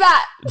you to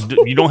that.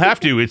 You don't have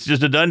to. It's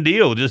just a done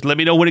deal. Just let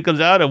me know when it comes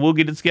out, and we'll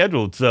get it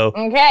scheduled. So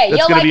okay,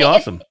 that's gonna be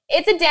awesome.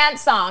 It's a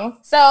dance song,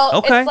 so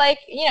it's like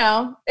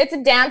it's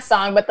a dance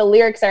song, but the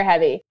lyrics are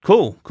heavy.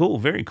 Cool,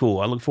 very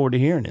cool. I look forward to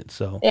hearing it.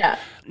 So yeah,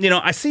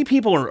 I see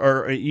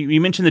people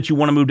you mentioned that you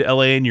want to move to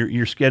LA and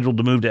you're scheduled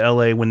to move to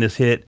LA when this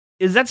hit.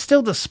 Is that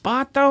still the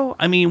spot though?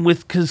 I mean,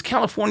 because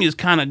California is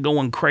kind of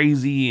going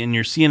crazy and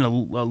you're seeing a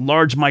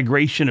large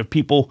migration of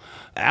people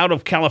out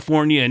of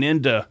California and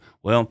into,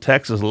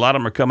 Texas. A lot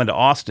of them are coming to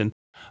Austin.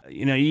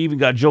 You even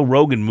got Joe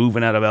Rogan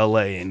moving out of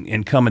LA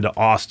and coming to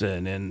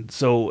Austin. And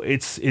so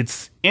it's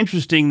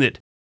interesting that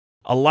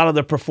a lot of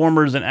the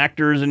performers and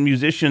actors and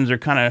musicians are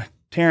kind of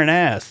tearing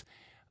ass.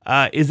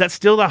 Is that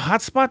still the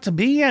hot spot to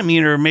be? I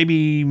mean, or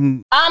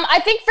maybe... I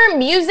think for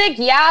music,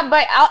 yeah,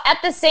 but at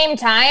the same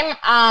time,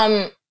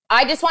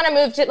 I just want to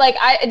move to,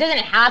 it doesn't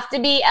have to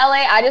be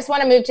LA. I just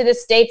want to move to the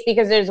States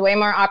because there's way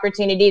more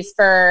opportunities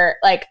for,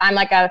 I'm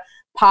like a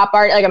pop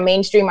art, like a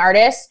mainstream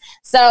artist.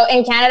 So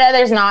in Canada,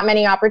 there's not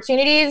many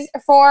opportunities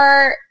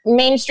for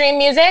mainstream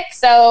music.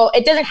 So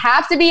it doesn't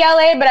have to be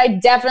LA, but I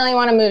definitely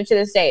want to move to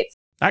the States.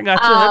 I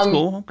got you. That's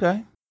cool.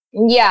 Okay.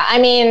 Yeah.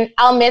 I mean,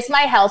 I'll miss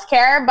my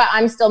healthcare, but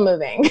I'm still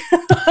moving.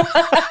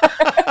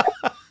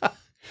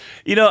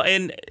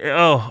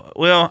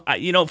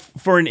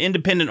 For an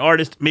independent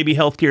artist, maybe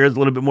healthcare is a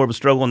little bit more of a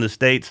struggle in the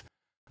States.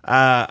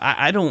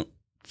 I don't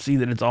see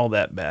that it's all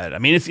that bad. I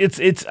mean,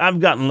 it's I've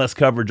gotten less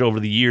coverage over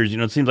the years.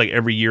 It seems like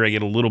every year I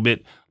get a little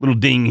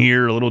ding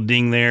here, a little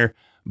ding there,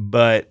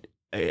 but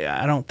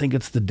I don't think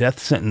it's the death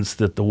sentence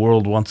that the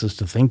world wants us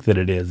to think that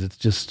it is. It's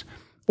just...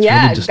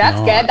 Yeah, that's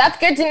good. That's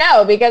good to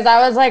know because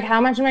I was like,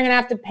 how much am I going to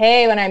have to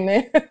pay when I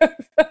move?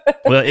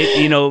 Well,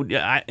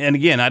 and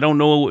again, I don't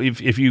know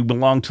if you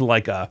belong to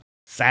like a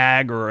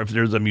SAG or if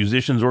there's a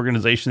musicians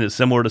organization that's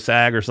similar to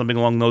SAG or something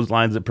along those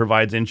lines that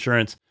provides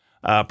insurance.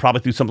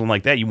 Probably through something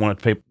like that, you want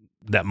to pay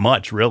that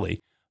much, really.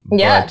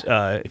 Yeah.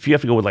 But if you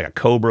have to go with like a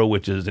Cobra,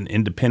 which is an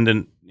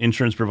independent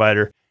insurance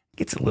provider, it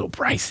gets a little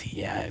pricey.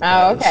 Yeah.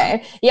 Oh,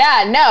 okay.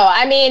 Yeah, no,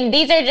 I mean,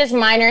 these are just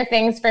minor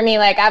things for me.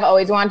 Like I've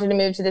always wanted to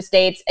move to the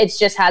States. It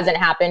just hasn't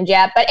happened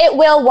yet, but it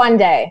will one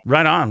day.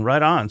 Right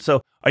on.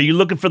 So are you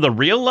looking for the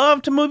real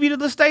love to move you to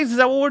the States? Is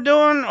that what we're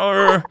doing?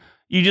 Or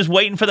you just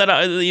waiting for that,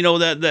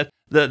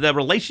 that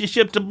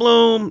relationship to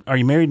bloom? Are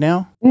you married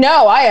now?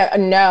 No,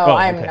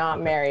 I'm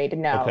not married.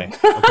 No. Okay.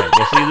 Well,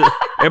 see,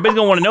 everybody's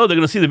gonna want to know. They're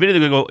gonna see the video.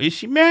 They're gonna go, "Is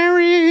she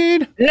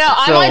married?" No,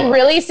 I'm like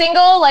really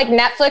single. Like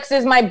Netflix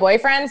is my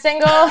boyfriend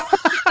single.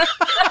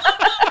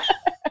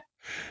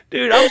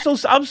 Dude,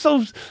 I'm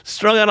so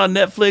strung out on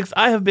Netflix.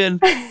 I have been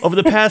over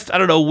the past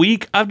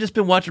week. I've just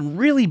been watching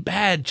really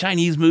bad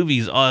Chinese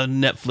movies on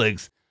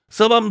Netflix.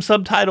 Some of them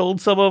subtitled,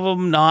 some of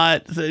them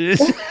not.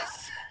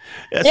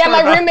 Yeah,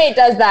 my roommate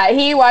does that.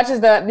 He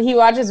watches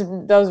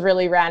those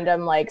really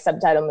random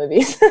subtitle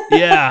movies.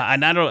 Yeah,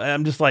 and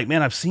I'm just like,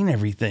 man, I've seen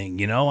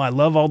everything. I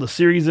love all the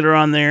series that are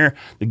on there,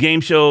 the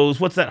game shows.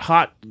 What's that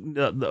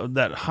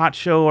that hot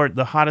show or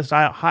the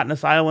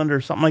Hotness Island or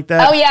something like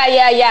that? Oh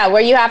yeah,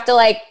 where you have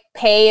to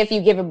pay if you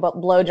give a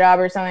blowjob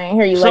or something.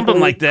 Or you something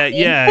like that.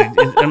 Yeah,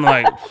 I'm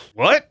like,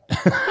 what?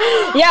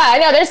 Yeah, I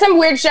know. There's some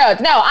weird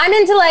shows. No, I'm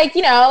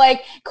into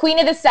Queen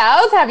of the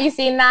South. Have you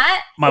seen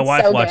that? My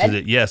wife watches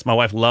it. Yes, my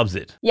wife loves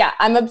it. Yeah,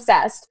 I'm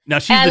obsessed. Now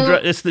she's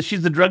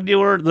she's the drug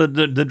dealer,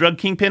 the drug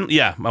kingpin.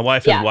 Yeah, my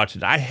wife has watched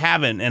it. I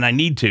haven't, and I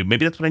need to.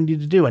 Maybe that's what I need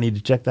to do. I need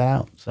to check that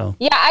out. So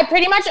yeah, I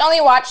pretty much only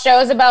watch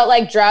shows about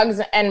drugs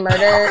and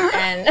murder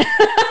and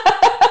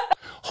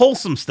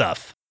wholesome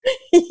stuff.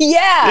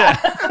 Yeah.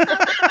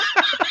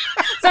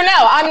 So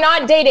no, I'm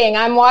not dating.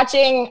 I'm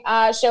watching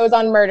shows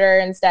on murder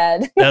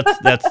instead.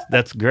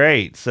 That's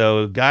great.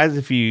 So guys,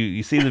 if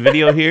you see the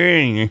video here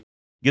and you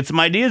get some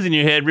ideas in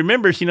your head,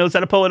 remember she knows how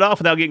to pull it off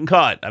without getting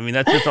caught. I mean,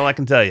 that's just all I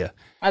can tell you.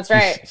 That's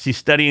right. She's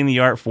studying the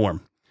art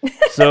form.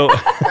 So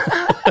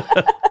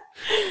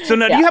So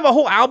now, do you have a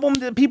whole album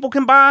that people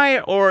can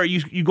buy, or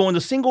you go in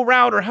the single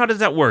route, or how does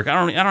that work? I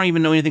don't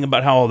even know anything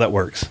about how all that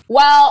works.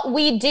 Well,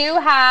 we do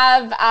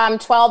have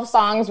 12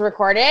 songs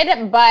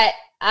recorded, but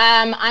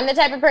I'm the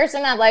type of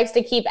person that likes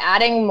to keep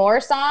adding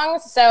more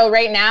songs. So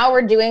right now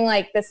we're doing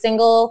like the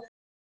single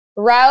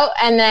route,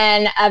 and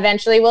then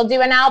eventually we'll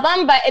do an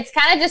album, but it's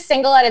kind of just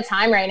single at a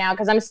time right now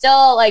because I'm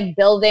still like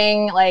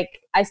building, like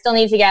I still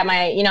need to get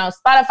my,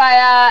 Spotify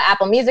up,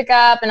 Apple Music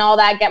up and all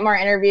that, get more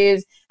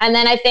interviews. And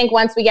then I think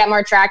once we get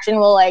more traction,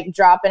 we'll like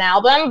drop an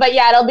album. But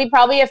yeah, it'll be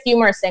probably a few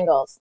more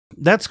singles.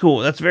 That's cool.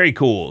 That's very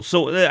cool.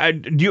 So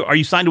are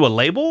you signed to a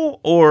label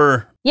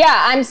or?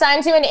 Yeah, I'm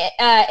signed to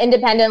an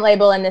independent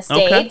label in the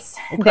States.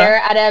 Okay.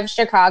 They're out of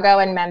Chicago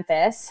and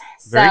Memphis.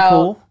 Very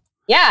cool.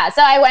 Yeah,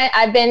 so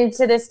I've been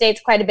to the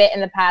States quite a bit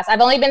in the past. I've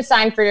only been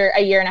signed for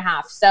a year and a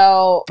half.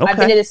 So I've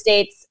been to the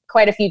States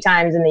quite a few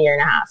times in the year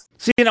and a half.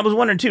 See, and I was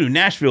wondering too,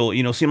 Nashville,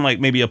 seemed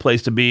like maybe a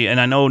place to be. And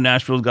I know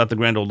Nashville's got the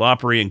Grand Ole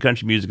Opry and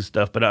country music and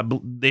stuff, but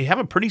they have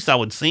a pretty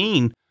solid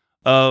scene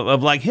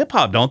of like hip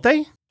hop, don't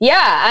they?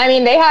 Yeah, I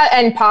mean, they have,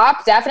 and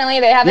pop, definitely.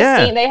 They have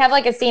a scene. They have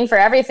like a scene for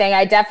everything.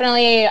 I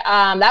definitely,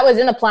 that was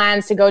in the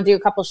plans to go do a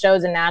couple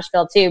shows in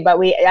Nashville too, but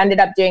we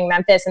ended up doing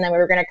Memphis, and then we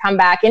were going to come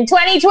back in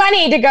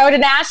 2020 to go to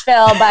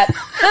Nashville. But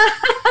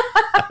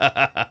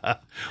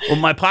well,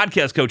 my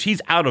podcast coach, he's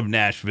out of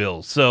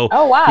Nashville, so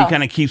he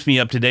kind of keeps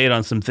me up to date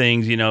on some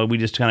things. We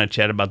just kind of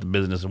chat about the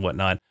business and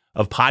whatnot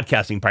of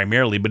podcasting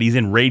primarily, but he's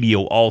in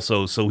radio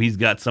also, so he's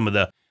got some of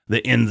the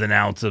ins and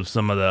outs of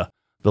some of the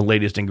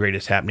latest and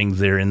greatest happenings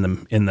there in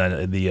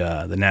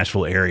the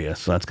Nashville area.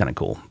 So that's kind of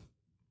cool.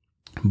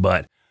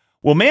 But,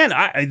 well, man,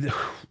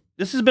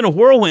 this has been a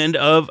whirlwind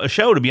of a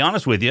show, to be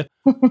honest with you.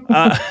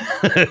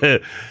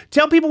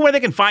 Tell people where they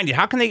can find you.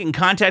 How can they get in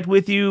contact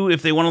with you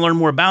if they want to learn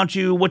more about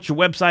you? What's your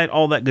website?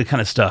 All that good kind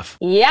of stuff.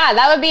 Yeah,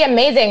 that would be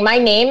amazing. My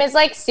name is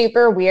like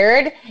super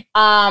weird.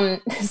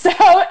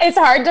 So it's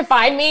hard to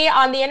find me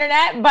on the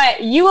internet,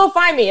 but you will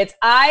find me. It's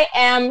I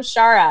am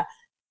Shara.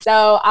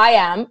 So I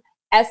am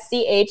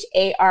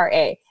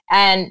SCHARA,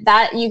 and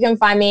that you can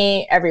find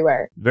me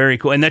everywhere. Very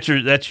cool. And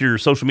that's your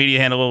social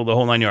media handle, the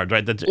whole 9 yards,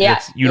 right? That's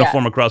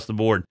uniform across the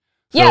board.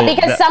 So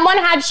because someone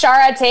had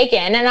Shara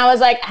taken, and I was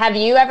like, have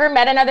you ever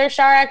met another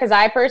Shara? Because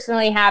I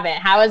personally haven't.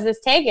 How is this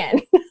taken?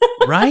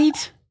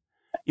 Right?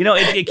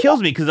 It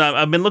kills me because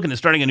I've been looking at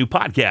starting a new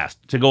podcast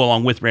to go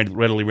along with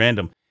Readily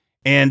Random.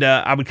 And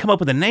I would come up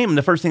with a name, and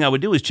the first thing I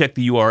would do is check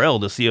the URL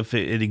to see if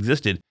it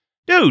existed.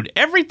 Dude,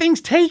 everything's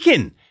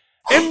taken.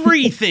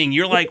 Everything.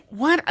 You're like,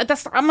 what?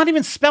 I'm not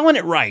even spelling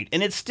it right,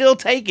 and it's still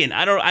taken.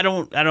 I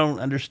don't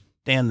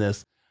understand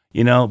this,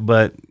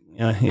 but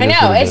I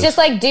know it's just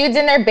like dudes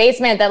in their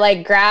basement that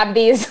like grab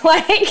these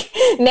like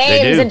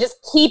names and just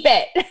keep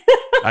it.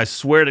 I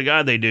swear to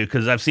God they do,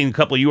 because I've seen a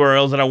couple of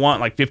URLs that I want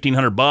like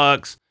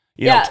 $1,500.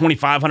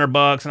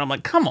 $2,500, and I'm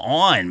like, come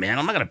on, man!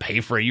 I'm not gonna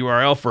pay for a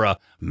URL for a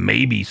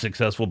maybe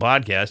successful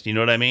podcast. You know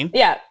what I mean?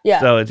 Yeah.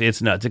 So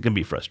it's nuts. It can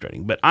be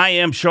frustrating, but I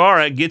am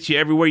Shara gets you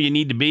everywhere you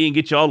need to be and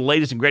get you all the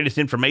latest and greatest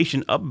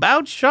information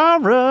about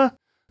Shara.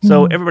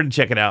 So everybody,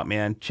 check it out,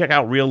 man. Check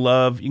out Real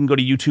Love. You can go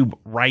to YouTube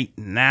right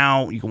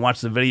now. You can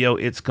watch the video.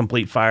 It's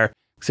complete fire,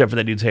 except for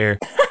that dude's hair.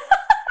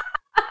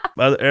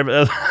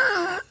 Other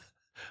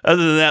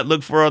than that,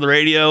 look for her on the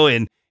radio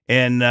and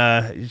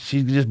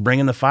she's just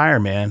bringing the fire,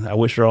 man. I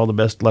wish her all the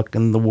best luck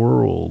in the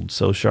world.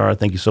 So, Shara,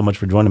 thank you so much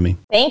for joining me.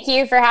 Thank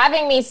you for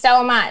having me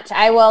so much.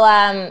 I will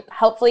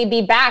hopefully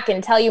be back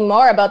and tell you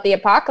more about the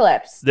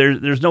apocalypse.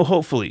 There's no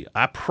hopefully.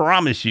 I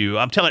promise you.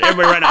 I'm telling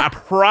everybody right now, I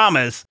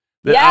promise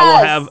that I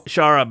will have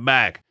Shara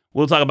back.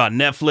 We'll talk about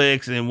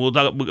Netflix, and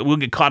we'll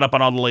get caught up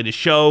on all the latest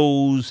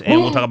shows, and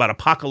we'll talk about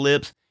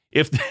apocalypse.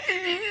 As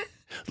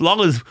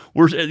long as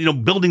we're,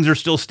 buildings are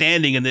still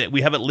standing and that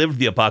we haven't lived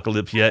the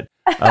apocalypse yet,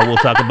 we'll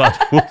talk about.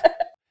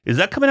 Is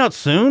that coming out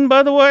soon,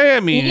 by the way?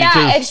 I mean,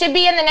 it should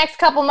be in the next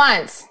couple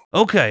months.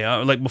 Okay,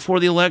 like before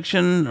the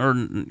election, or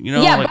before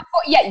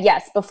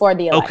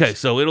the election. Okay,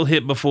 so it'll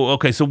hit before.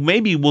 Okay, so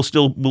maybe we'll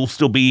still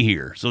be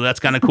here. So that's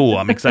kind of cool.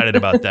 I'm excited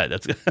about that.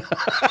 That's. You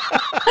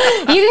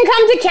can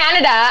come to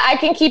Canada. I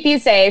can keep you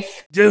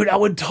safe, dude. I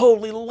would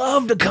totally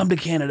love to come to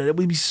Canada. That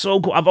would be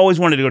so cool. I've always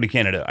wanted to go to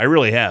Canada. I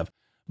really have.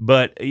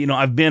 But,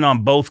 I've been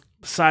on both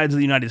sides of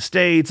the United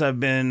States. I've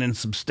been in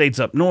some states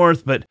up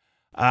north, but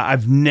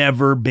I've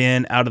never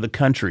been out of the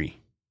country.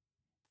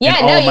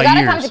 Yeah, no, you got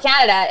to come to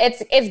Canada.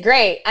 It's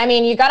great. I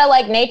mean, you got to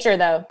like nature,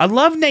 though. I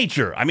love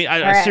nature. I mean,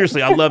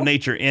 seriously, I love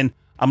nature. And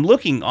I'm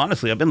looking,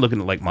 honestly, I've been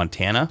looking at like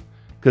Montana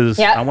because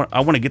I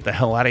want to get the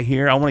hell out of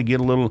here. I want to get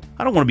a little,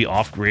 I don't want to be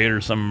off grid or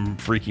some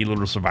freaky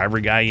little survivor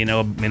guy, in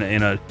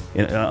an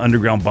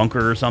underground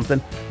bunker or something.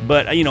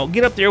 But,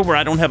 get up there where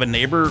I don't have a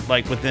neighbor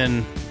like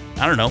within,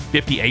 I don't know,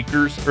 50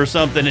 acres or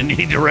something in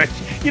any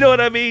direction. You know what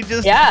I mean?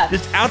 Just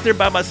out there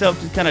by myself,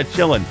 just kind of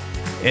chilling.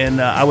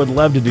 And I would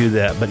love to do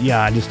that. But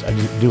yeah, I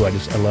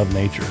love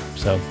nature.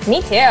 So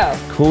me too.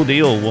 Cool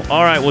deal. Well,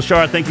 all right. Well,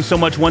 Shara, thank you so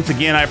much once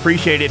again. I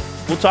appreciate it.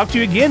 We'll talk to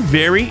you again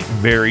very,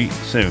 very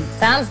soon.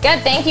 Sounds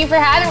good. Thank you for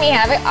having me.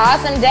 Have an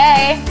awesome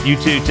day. You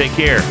too. Take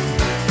care.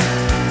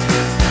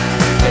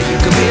 You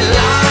be